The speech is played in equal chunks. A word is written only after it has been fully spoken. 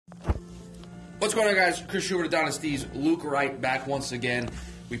What's going on, guys? Chris Schubert of Dynasties. Luke Wright back once again.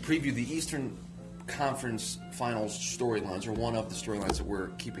 We previewed the Eastern Conference Finals storylines, or one of the storylines that we're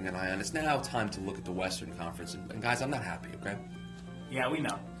keeping an eye on. It's now time to look at the Western Conference. And guys, I'm not happy, okay? Yeah, we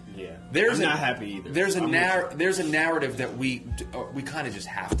know. Yeah, I'm not happy either. There's a narrative that we kind of just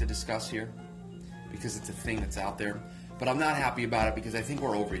have to discuss here because it's a thing that's out there. But I'm not happy about it because I think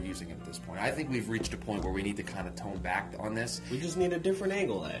we're overusing it at this point. I think we've reached a point where we need to kind of tone back on this. We just need a different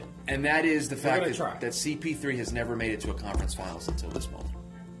angle at it. And that is the fact that CP3 has never made it to a conference finals until this moment.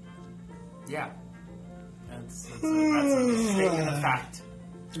 Yeah. That's a statement of fact.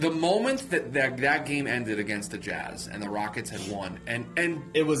 The moment that game ended against the Jazz and the Rockets had won, and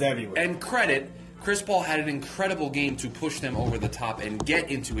it was everywhere. And credit, Chris Paul had an incredible game to push them over the top and get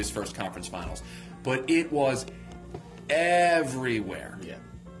into his first conference finals. But it was everywhere. Yeah.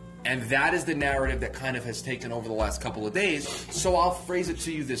 And that is the narrative that kind of has taken over the last couple of days. So I'll phrase it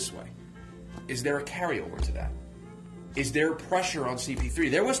to you this way. Is there a carryover to that? Is there pressure on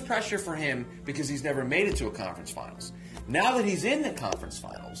CP3? There was pressure for him because he's never made it to a conference finals. Now that he's in the conference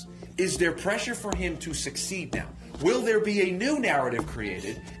finals, is there pressure for him to succeed now? Will there be a new narrative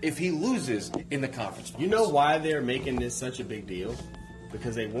created if he loses in the conference finals? You know why they're making this such a big deal?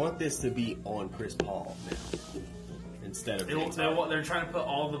 Because they want this to be on Chris Paul now. Instead of they're trying to put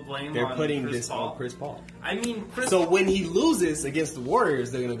all the blame they're on putting Chris this Paul. on Chris Paul. I mean, so when he loses against the Warriors,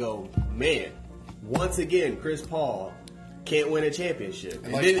 they're going to go, man, once again, Chris Paul can't win a championship.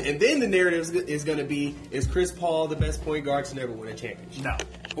 And then the narrative is going to be, is Chris Paul the best point guard to never win a championship? No.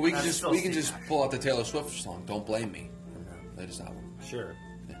 Well, we can just pull out the Taylor Swift song, Don't Blame Me, from her latest album. Sure.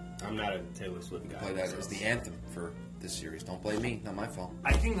 Yeah. I'm not a Taylor Swift guy. Play that as the anthem for this series. Don't blame me, not my fault.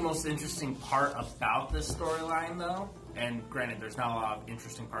 I think the most interesting part about this storyline, though, and granted, there's not a lot of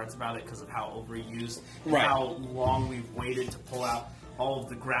interesting parts about it because of how overused and how long we've waited to pull out all of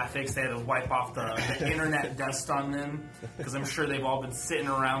the graphics. They had to wipe off the internet dust on them because I'm sure they've all been sitting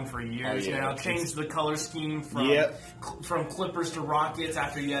around for years now. Changed the color scheme from Clippers to Rockets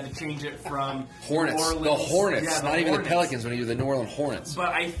after you had to change it from Hornets. New Orleans. The Hornets, yeah, not even the Pelicans when you were the New Orleans Hornets. But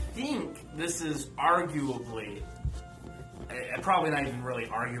I think this is arguably, probably not even really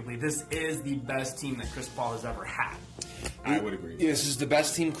arguably, this is the best team that Chris Paul has ever had. I would agree. This is the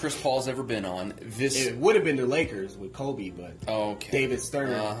best team Chris Paul's ever been on. It would have been the Lakers with Kobe, but David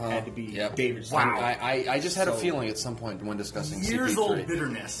Stern had to be David Stern. Wow. I just had a feeling at some point when discussing years-old CP3.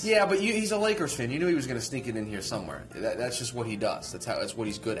 bitterness. Yeah, but he's a Lakers fan. You knew he was going to sneak it in here somewhere. That's just what he does. That's what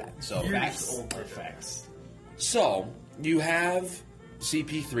he's good at. So facts. So you have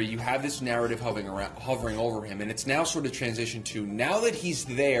CP3, you have this narrative hovering over him, and it's now sort of transitioned to, now that he's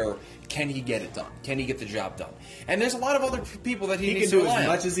there, can he get it done? Can he get the job done? And there's a lot of other people that he needs can to do as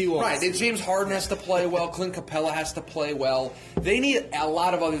much as he wants. Right, James Harden has to play well, Clint Capella has to play well. They need a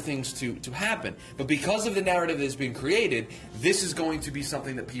lot of other things to happen. But because of the narrative that has been created, this is going to be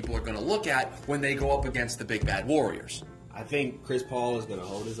something that people are going to look at when they go up against the big bad Warriors. I think Chris Paul is going to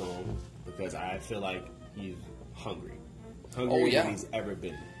hold his own because I feel like he's hungrier than he's ever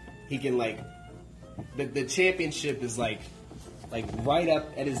been. He can the championship is like right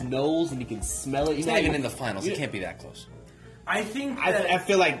up at his nose, and he can smell it. He's not even in the finals. He can't be that close. I think I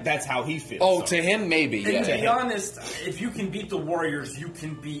feel like that's how he feels. Oh, to him, maybe. And to be honest, if you can beat the Warriors, you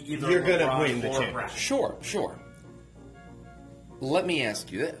can beat either You're LeBron gonna win the or championship. Brad. Sure. Let me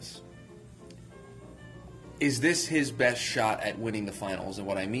ask you this. Is this his best shot at winning the finals? And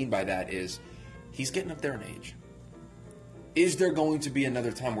what I mean by that is he's getting up there in age. Is there going to be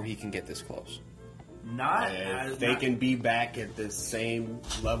another time where he can get this close? They can be back at the same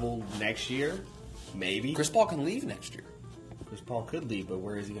level next year, maybe. Chris Paul can leave next year. Chris Paul could leave, but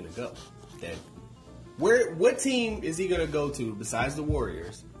where is he going to go? What team is he going to go to besides the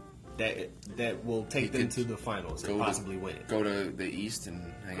Warriors that will take them to the finals and possibly win it? Go to the East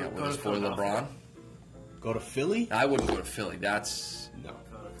and hang out with his boy LeBron? Go to Philly? I wouldn't go to Philly. That's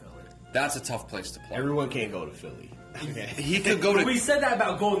a tough place to play. Everyone can't go to Philly. Okay. He could go to. We said that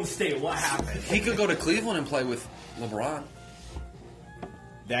about Golden State. What happened? He could go to Cleveland and play with LeBron.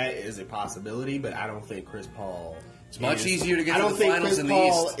 That is a possibility, but I don't think Chris Paul. It's much easier to get to the finals in the East. I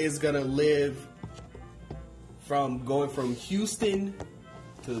don't think Chris Paul is going to live from going from Houston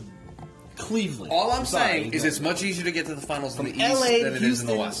to Cleveland. All I'm saying is it's much easier to get to the finals in the East than it is in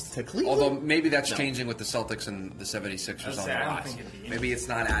the West. To Cleveland? Although maybe that's changing with the Celtics and the 76ers on the rise. Maybe it's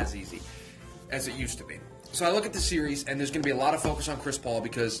not as easy as it used to be. So I look at the series, and there's going to be a lot of focus on Chris Paul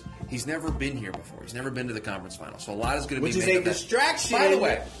because he's never been here before. He's never been to the conference finals. So a lot is going to be made of that. Which is a distraction. By the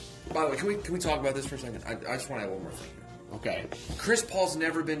way, can we talk about this for a second? I just want to add one more thing here. Okay. Chris Paul's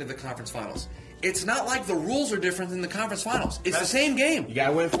never been to the conference finals. it's not like the rules are different than the conference finals. It's the same game. You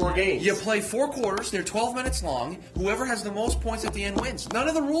gotta win 4 games. You play 4 quarters. They're 12 minutes long. Whoever has the most points at the end wins. None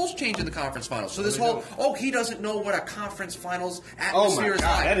of the rules change in the conference finals. So this whole, he doesn't know what a conference finals atmosphere is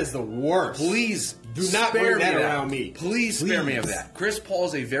like. That is the worst. Please do not bring that around me. Please spare me of that. Chris Paul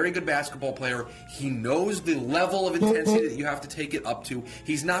is a very good basketball player. He knows the level of intensity that you have to take it up to.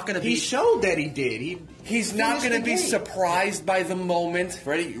 He's not going to be. He showed that he did. He's not going to be surprised by the moment.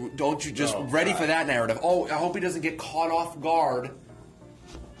 Ready? Don't you just ready for that narrative? Oh, I hope he doesn't get caught off guard.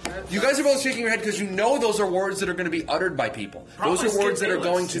 You guys are both shaking your head because you know those are words that are going to be uttered by people. Probably those are words that are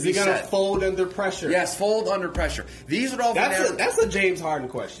going to be said. Is he going to fold under pressure? Yes, fold under pressure. These are all. That's a James Harden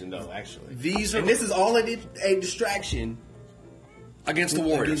question, though. Actually, these are. And this is all a distraction against the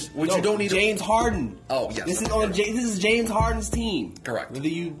Warriors, which you don't need. James Harden. Oh yes. This is James Harden's team. Correct. Whether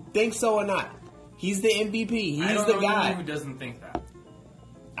you think so or not, he's the MVP. He's the guy who doesn't think that.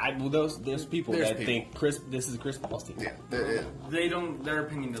 There's people that think this is Chris Paul's team. Yeah, they don't. Their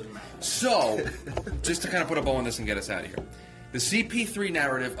opinion doesn't matter. So, just to kind of put a bow on this and get us out of here, the CP3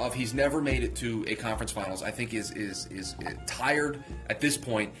 narrative of he's never made it to a conference finals, I think, is tired at this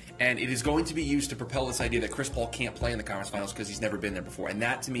point, and it is going to be used to propel this idea that Chris Paul can't play in the conference finals because he's never been there before, and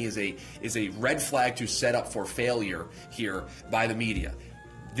that to me is a red flag to set up for failure here by the media.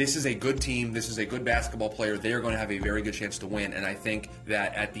 This is a good team. This is a good basketball player. They are going to have a very good chance to win. And I think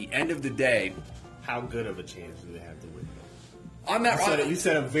that at the end of the day, how good of a chance do they have to win? On that, you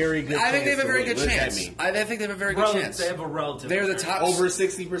said a very good. I think they have a very good chance. I think they have a very good chance. They have a relative. They're the top over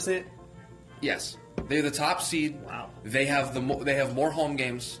 60%. Yes, they're the top seed. Wow. They have they have more home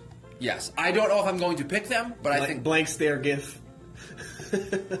games. Yes, I don't know if I'm going to pick them, but I think blank stare gif.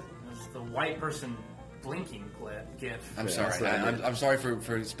 It's the white person blinking gif. I'm sorry. I'm sorry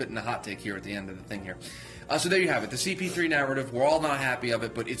for spitting a hot take here at the end of the thing here. So there you have it. The CP3 narrative. We're all not happy of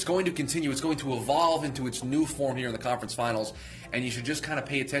it, but it's going to continue. It's going to evolve into its new form here in the conference finals, and you should just kind of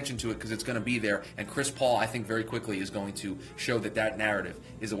pay attention to it because it's going to be there. And Chris Paul, I think, very quickly is going to show that narrative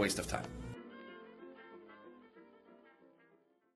is a waste of time.